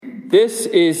This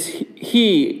is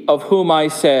he of whom I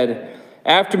said,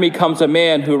 'After me comes a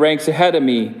man who ranks ahead of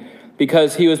me,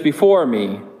 because he was before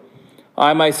me.'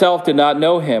 I myself did not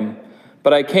know him,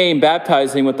 but I came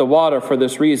baptizing with the water for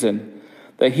this reason,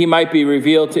 that he might be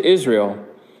revealed to Israel."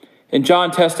 And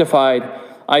John testified,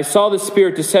 "I saw the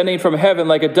Spirit descending from heaven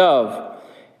like a dove,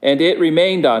 and it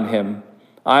remained on him.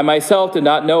 I myself did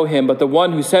not know him, but the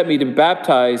one who sent me to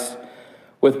baptize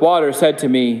with water said to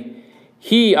me,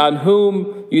 'He on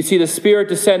whom you see the Spirit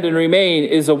descend and remain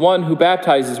is the one who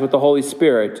baptizes with the Holy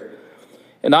Spirit.'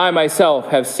 And I myself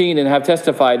have seen and have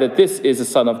testified that this is the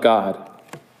Son of God."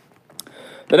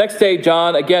 The next day,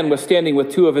 John again was standing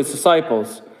with two of his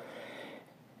disciples.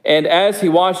 And as he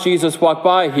watched Jesus walk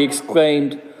by, he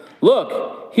exclaimed,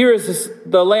 "Look, here is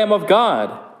the Lamb of God."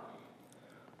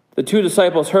 The two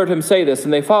disciples heard him say this,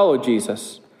 and they followed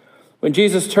Jesus. When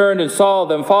Jesus turned and saw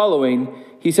them following,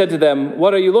 he said to them,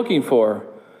 "What are you looking for?"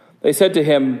 They said to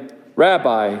him,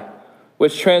 "Rabbi,"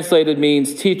 which translated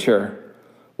means teacher,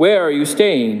 "where are you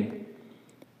staying?"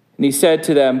 And he said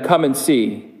to them, "Come and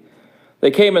see."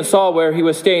 They came and saw where he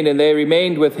was staying, and they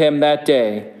remained with him that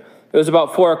day. It was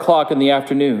about 4:00 in the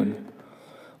afternoon.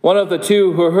 One of the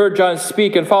two who heard John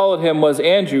speak and followed him was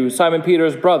Andrew, Simon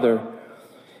Peter's brother.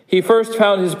 He first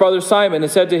found his brother Simon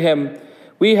and said to him,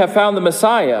 "We have found the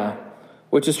Messiah,"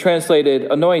 which is translated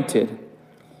anointed.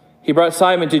 He brought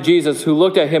Simon to Jesus, who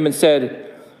looked at him and said,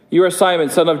 "You are Simon,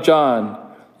 son of John.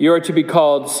 You are to be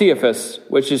called Cephas,"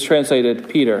 which is translated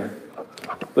Peter.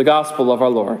 The gospel of our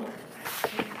Lord.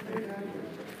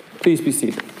 Please be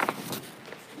seated.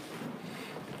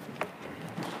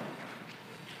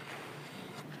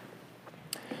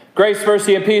 Grace,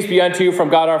 mercy, and peace be unto you from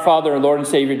God our Father and Lord and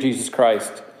Savior Jesus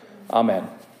Christ. Amen.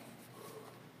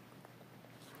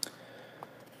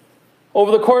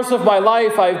 Over the course of my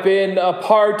life, I've been a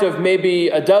part of maybe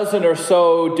a dozen or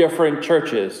so different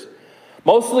churches,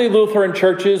 mostly Lutheran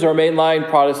churches or mainline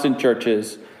Protestant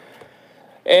churches.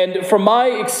 And from my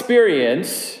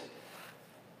experience,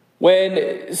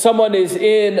 when someone is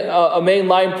in a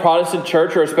mainline Protestant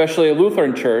church, or especially a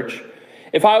Lutheran church,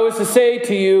 if I was to say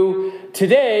to you,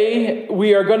 today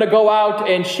we are going to go out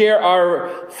and share our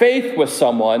faith with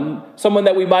someone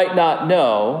that we might not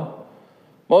know,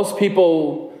 most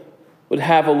people would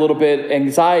have a little bit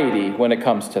anxiety when it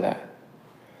comes to that.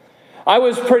 I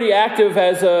was pretty active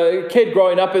as a kid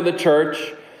growing up in the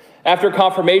church. After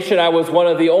confirmation, I was one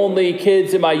of the only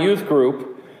kids in my youth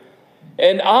group.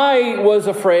 And I was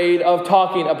afraid of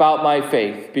talking about my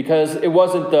faith because it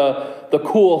wasn't the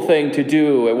cool thing to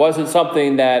do. It wasn't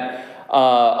something that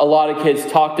a lot of kids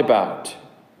talked about.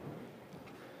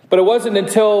 But it wasn't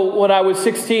until when I was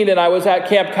 16 and I was at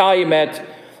Camp Calumet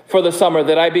for the summer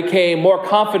that I became more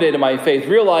confident in my faith,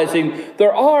 realizing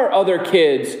there are other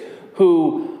kids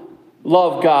who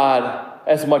love God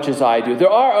as much as I do. There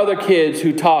are other kids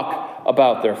who talk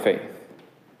about their faith.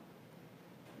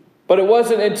 But it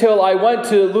wasn't until I went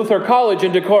to Luther College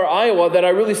in Decorah, Iowa, that I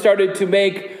really started to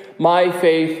make my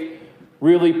faith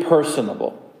really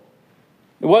personable.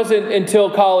 It wasn't until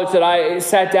college that I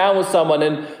sat down with someone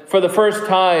and for the first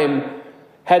time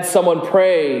had someone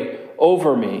pray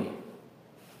over me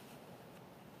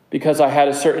because I had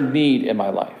a certain need in my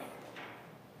life.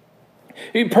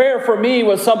 Prayer for me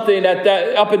was something that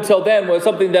up until then was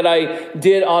something that I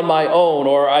did on my own,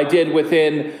 or I did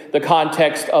within the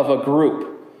context of a group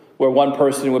where one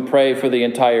person would pray for the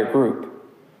entire group.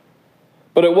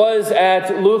 But it was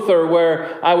at Luther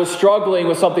where I was struggling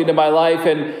with something in my life,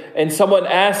 and someone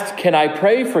asked, "Can I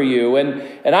pray for you?"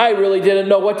 And I really didn't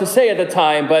know what to say at the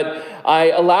time, but I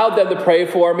allowed them to pray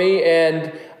for me,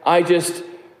 and I just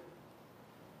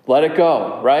let it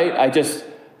go, right? I just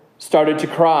started to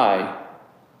cry.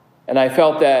 And I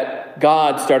felt that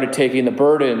God started taking the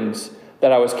burdens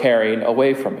that I was carrying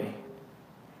away from me.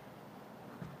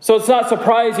 So it's not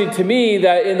surprising to me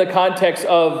that in the context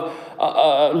of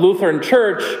a Lutheran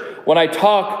church, when I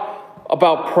talk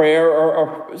about prayer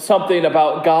or something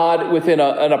about God in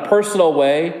a personal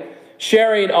way,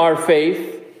 sharing our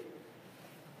faith,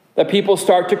 that people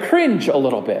start to cringe a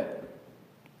little bit.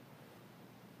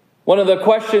 One of the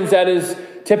questions that is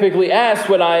typically asked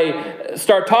when I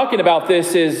start talking about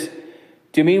this is,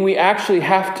 do you mean we actually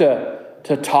have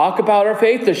to talk about our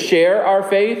faith, to share our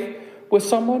faith with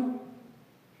someone?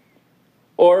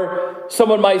 Or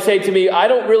someone might say to me, I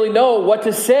don't really know what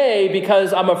to say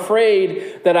because I'm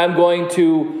afraid that I'm going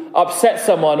to upset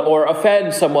someone or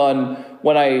offend someone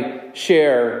when I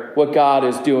share what God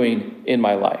is doing in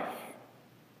my life.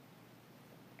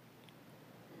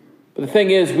 But the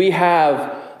thing is, we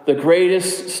have the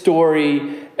greatest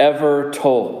story ever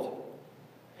told.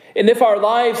 And if our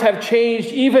lives have changed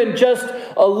even just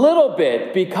a little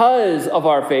bit because of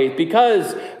our faith,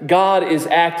 because God is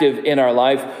active in our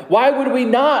life, why would we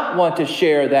not want to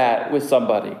share that with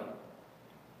somebody?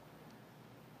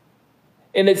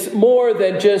 And it's more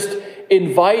than just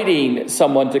inviting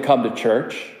someone to come to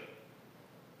church,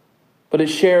 but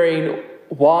it's sharing,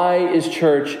 why is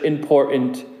church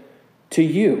important to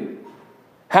you?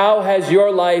 How has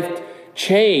your life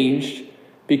changed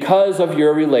because of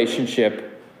your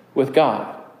relationship with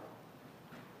God?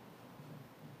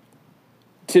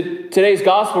 Today's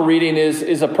gospel reading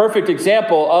is a perfect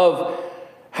example of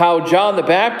how John the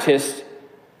Baptist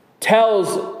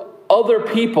tells other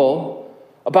people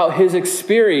about his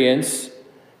experience,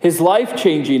 his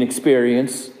life-changing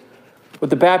experience with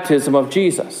the baptism of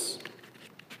Jesus.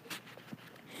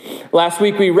 Last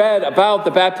week we read about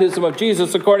the baptism of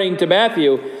Jesus according to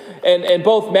Matthew, and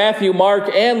both Matthew,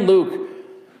 Mark, and Luke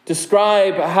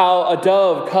describe how a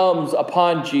dove comes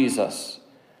upon Jesus,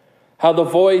 how the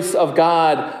voice of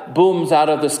God booms out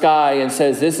of the sky and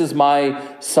says, "This is my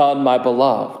Son, my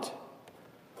beloved."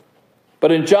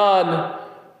 But in John,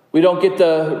 we don't get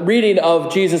the reading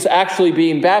of Jesus actually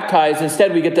being baptized.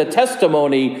 Instead, we get the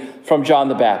testimony from John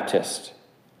the Baptist.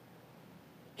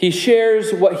 He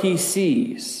shares what he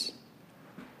sees.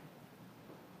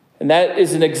 And that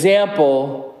is an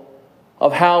example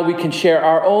of how we can share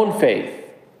our own faith.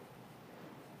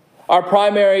 Our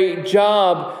primary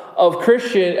job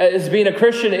as being a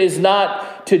Christian is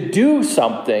not to do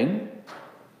something.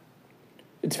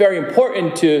 It's very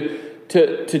important to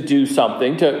do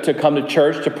something, to come to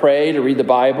church, to pray, to read the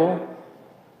Bible.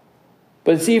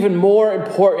 But it's even more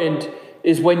important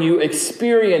is when you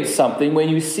experience something, when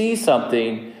you see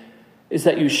something, is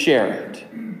that you share it.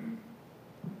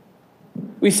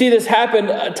 We see this happen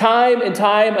time and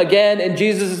time again in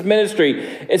Jesus' ministry.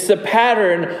 It's the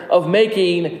pattern of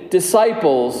making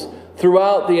disciples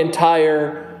throughout the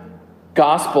entire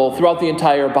gospel, throughout the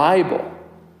entire Bible.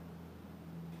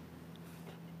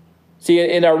 See,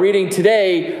 in our reading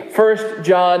today, first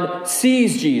John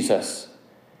sees Jesus,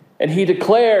 and he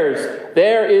declares,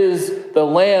 "There is the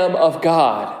Lamb of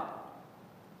God.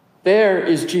 There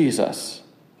is Jesus."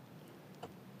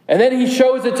 And then he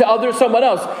shows it to someone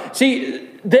else. See,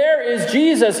 there is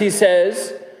Jesus, he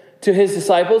says to his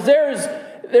disciples. There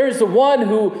is the one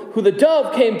who the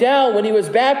dove came down when he was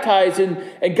baptized,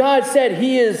 and God said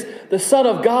he is the Son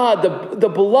of God, the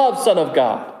beloved Son of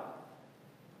God.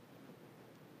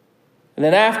 And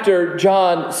then after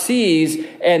John sees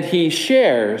and he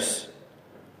shares,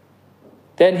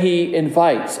 then he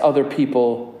invites other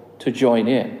people to join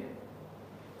in.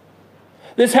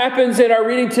 This happens in our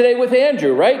reading today with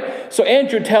Andrew, right? So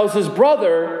Andrew tells his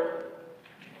brother,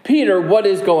 Peter, what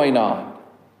is going on.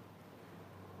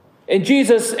 And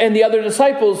Jesus and the other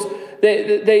disciples,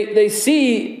 they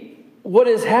see what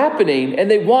is happening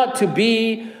and they want to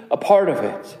be a part of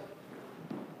it.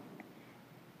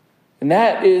 And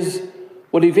that is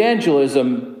what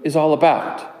evangelism is all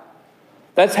about.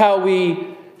 That's how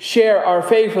we share our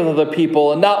faith with other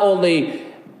people and not only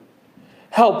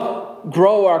help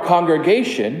grow our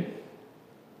congregation,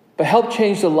 but help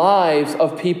change the lives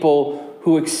of people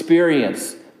who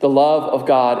experience the love of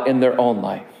God in their own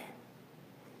life.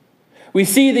 We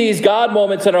see these God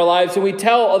moments in our lives and we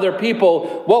tell other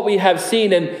people what we have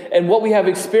seen and what we have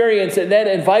experienced, and then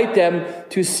invite them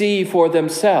to see for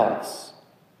themselves.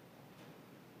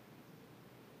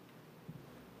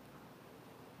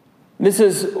 This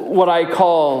is what I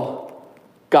call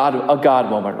a God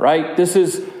moment, right? This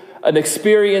is an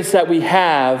experience that we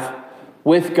have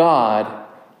with God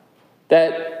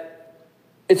that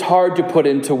it's hard to put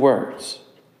into words.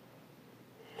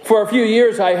 For a few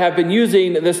years, I have been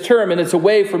using this term, and it's a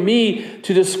way for me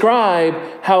to describe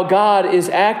how God is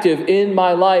active in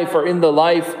my life or in the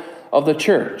life of the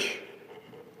church.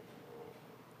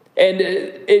 And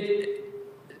it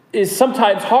is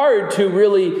sometimes hard to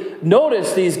really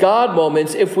notice these God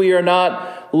moments if we are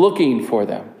not looking for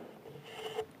them.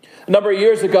 A number of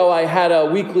years ago, I had a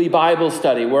weekly Bible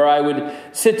study where I would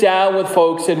sit down with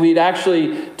folks and we'd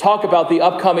actually talk about the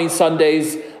upcoming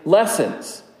Sunday's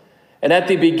lessons. And at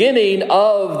the beginning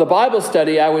of the Bible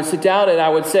study, I would sit down and I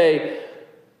would say,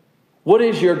 what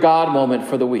is your God moment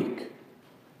for the week?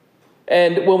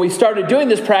 And when we started doing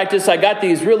this practice, I got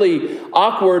these really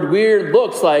awkward, weird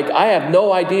looks like, I have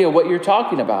no idea what you're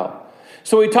talking about.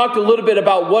 So we talked a little bit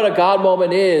about what a God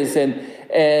moment is,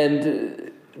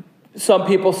 and some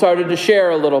people started to share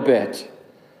a little bit.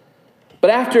 But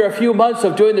after a few months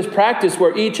of doing this practice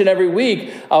where each and every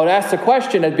week I would ask the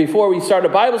question, and before we start a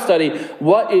Bible study,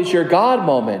 what is your God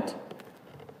moment?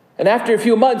 And after a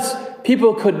few months,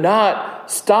 people could not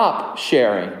stop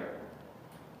sharing.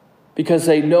 because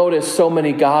they notice so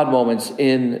many God moments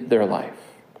in their life.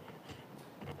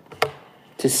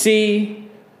 To see,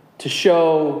 to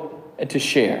show, and to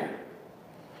share.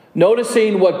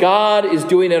 Noticing what God is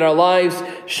doing in our lives,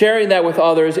 sharing that with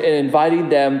others, and inviting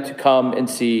them to come and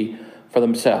see for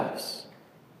themselves.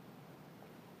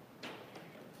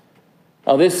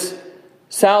 Now, this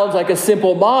sounds like a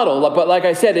simple model, but like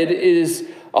I said, it is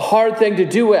a hard thing to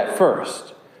do at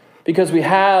first because we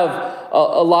have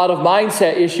a lot of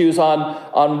mindset issues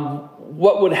on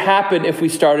what would happen if we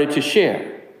started to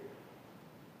share.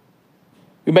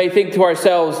 We may think to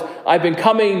ourselves, I've been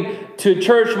coming to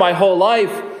church my whole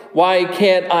life. Why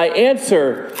can't I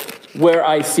answer where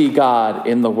I see God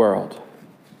in the world?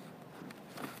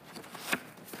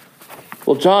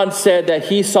 Well, John said that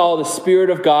he saw the Spirit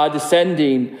of God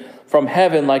descending from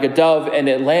heaven like a dove, and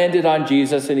it landed on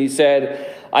Jesus, and he said,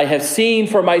 I have seen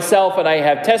for myself and I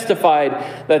have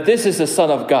testified that this is the Son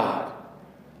of God.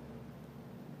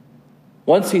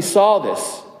 Once he saw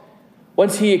this,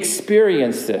 once he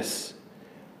experienced this,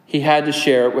 he had to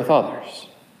share it with others.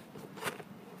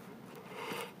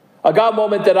 A God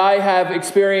moment that I have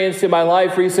experienced in my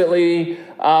life recently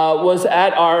was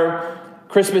at our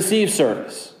Christmas Eve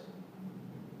service.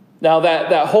 Now,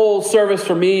 that whole service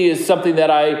for me is something that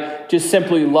I just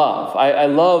simply love. I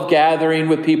love gathering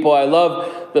with people. I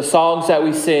love the songs that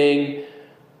we sing.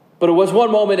 But it was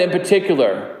one moment in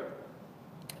particular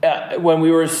when we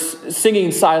were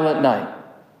singing Silent Night.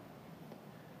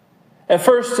 At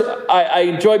first, I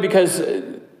enjoyed because,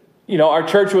 our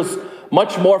church was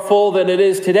much more full than it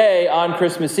is today on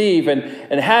Christmas Eve.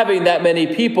 And having that many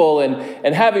people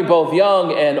and having both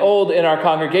young and old in our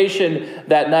congregation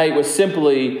that night was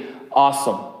simply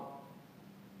awesome.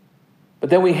 But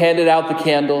then we handed out the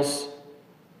candles.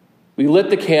 We lit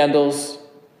the candles.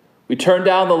 We turned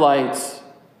down the lights.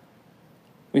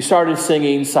 We started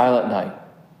singing Silent Night.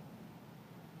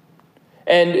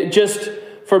 And just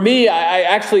for me, I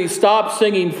actually stopped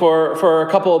singing for a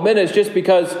couple of minutes just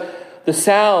because the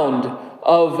sound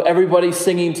of everybody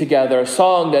singing together, a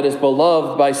song that is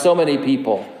beloved by so many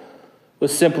people,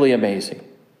 was simply amazing.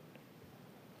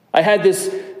 I had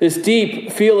this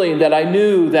deep feeling that I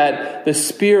knew that the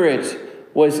Spirit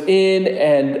was in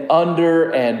and under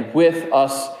and with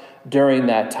us during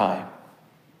that time.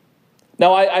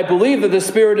 Now, I believe that the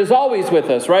Spirit is always with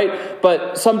us, right?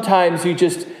 But sometimes you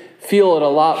just feel it a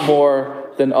lot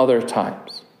more than other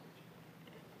times.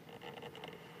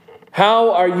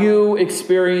 How are you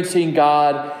experiencing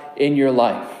God in your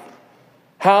life?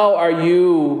 How are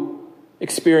you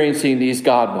experiencing these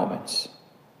God moments?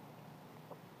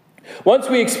 Once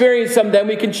we experience them, then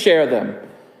we can share them.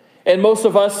 And most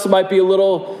of us might be a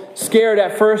little scared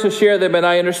at first to share them, and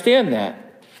I understand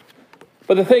that.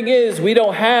 But the thing is, we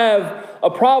don't have a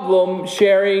problem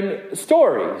sharing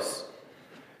stories.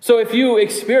 So if you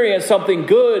experience something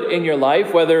good in your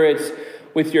life, whether it's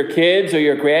with your kids or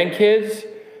your grandkids,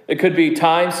 it could be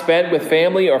time spent with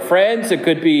family or friends. It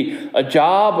could be a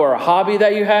job or a hobby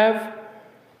that you have.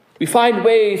 We find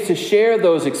ways to share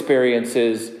those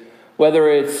experiences, whether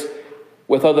it's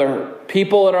with other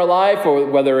people in our life or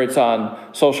whether it's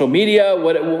on social media,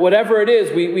 whatever it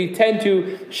is, we tend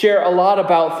to share a lot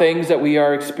about things that we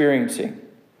are experiencing.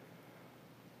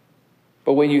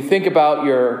 But when you think about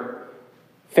your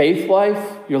faith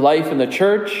life, your life in the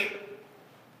church,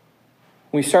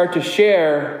 we start to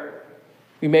share,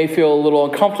 we may feel a little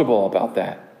uncomfortable about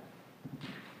that.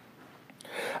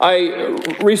 I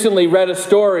recently read a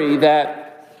story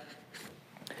that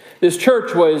this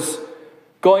church was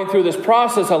going through this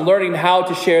process on learning how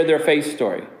to share their faith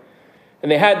story.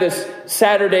 And they had this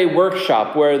Saturday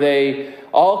workshop where they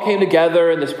all came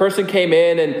together and this person came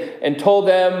in and told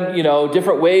them,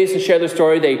 different ways to share their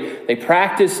story. They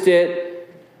practiced it.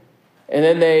 And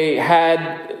then they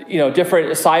had, different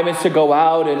assignments to go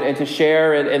out and to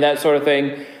share and that sort of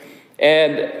thing.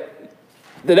 And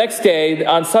the next day,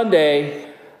 on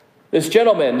Sunday, this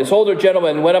older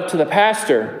gentleman went up to the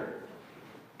pastor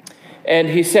and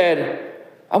he said,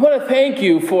 I want to thank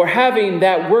you for having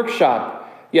that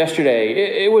workshop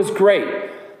yesterday. It was great.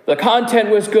 The content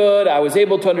was good. I was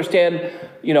able to understand,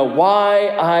 why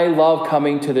I love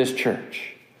coming to this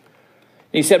church.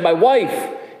 And he said, my wife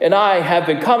and I have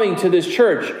been coming to this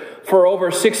church for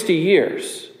over 60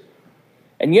 years.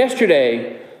 And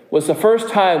yesterday was the first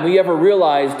time we ever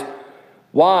realized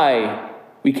why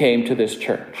we came to this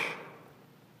church.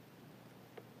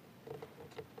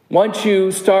 Once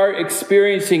you start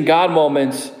experiencing God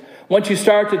moments, once you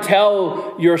start to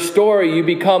tell your story, you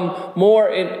become more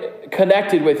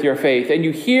connected with your faith. And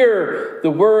you hear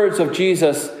the words of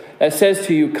Jesus that says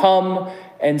to you, come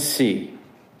and see.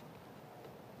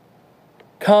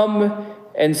 Come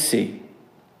and see.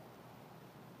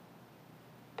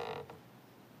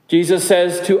 Jesus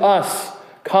says to us,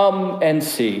 come and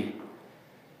see.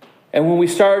 And when we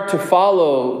start to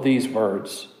follow these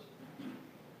words,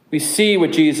 we see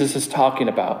what Jesus is talking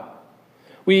about.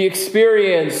 We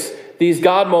experience these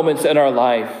God moments in our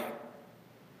life,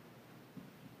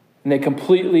 and they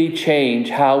completely change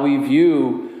how we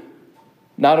view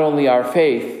not only our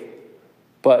faith,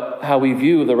 but how we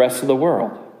view the rest of the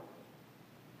world.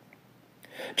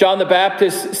 John the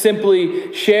Baptist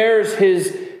simply shares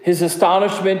his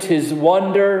astonishment, his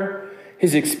wonder,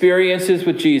 his experiences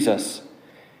with Jesus.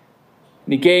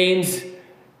 And he gains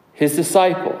his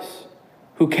disciples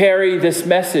who carry this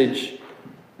message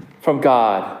from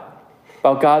God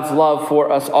about God's love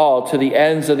for us all to the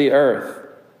ends of the earth,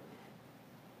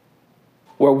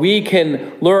 where we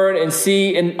can learn and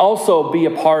see and also be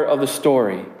a part of the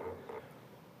story,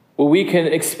 where we can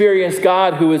experience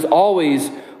God who is always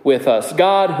with us,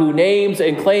 God who names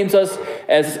and claims us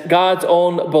as God's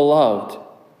own beloved,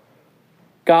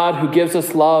 God who gives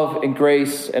us love and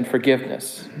grace and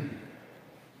forgiveness.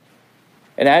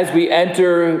 And as we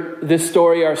enter this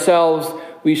story ourselves,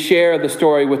 we share the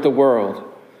story with the world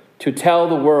to tell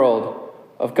the world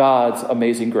of God's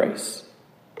amazing grace.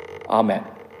 Amen.